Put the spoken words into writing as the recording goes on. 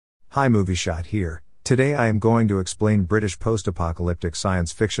Hi, Movieshot here. Today I am going to explain British post-apocalyptic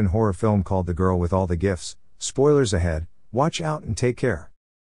science fiction horror film called The Girl with All the Gifts. Spoilers ahead, watch out and take care.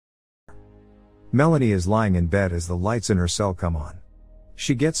 Melanie is lying in bed as the lights in her cell come on.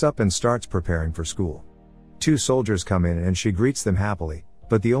 She gets up and starts preparing for school. Two soldiers come in and she greets them happily,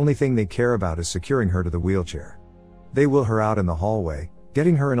 but the only thing they care about is securing her to the wheelchair. They wheel her out in the hallway,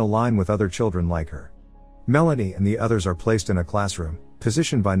 getting her in a line with other children like her. Melanie and the others are placed in a classroom,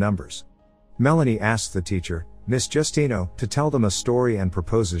 positioned by numbers. Melanie asks the teacher, Miss Justino, to tell them a story and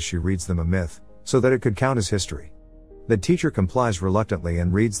proposes she reads them a myth, so that it could count as history. The teacher complies reluctantly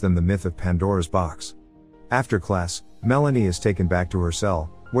and reads them the myth of Pandora's box. After class, Melanie is taken back to her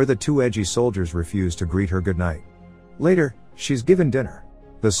cell, where the two edgy soldiers refuse to greet her goodnight. Later, she's given dinner.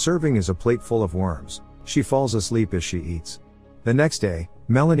 The serving is a plate full of worms. She falls asleep as she eats. The next day,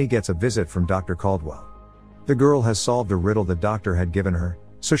 Melanie gets a visit from Dr. Caldwell. The girl has solved a riddle the doctor had given her,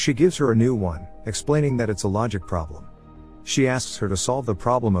 so she gives her a new one, explaining that it's a logic problem. She asks her to solve the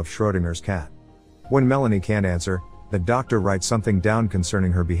problem of Schrodinger's cat. When Melanie can't answer, the doctor writes something down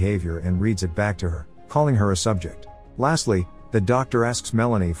concerning her behavior and reads it back to her, calling her a subject. Lastly, the doctor asks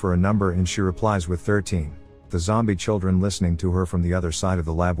Melanie for a number and she replies with 13, the zombie children listening to her from the other side of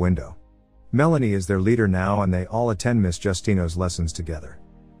the lab window. Melanie is their leader now and they all attend Miss Justino's lessons together.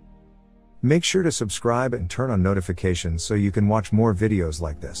 Make sure to subscribe and turn on notifications so you can watch more videos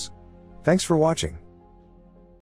like this. Thanks for watching.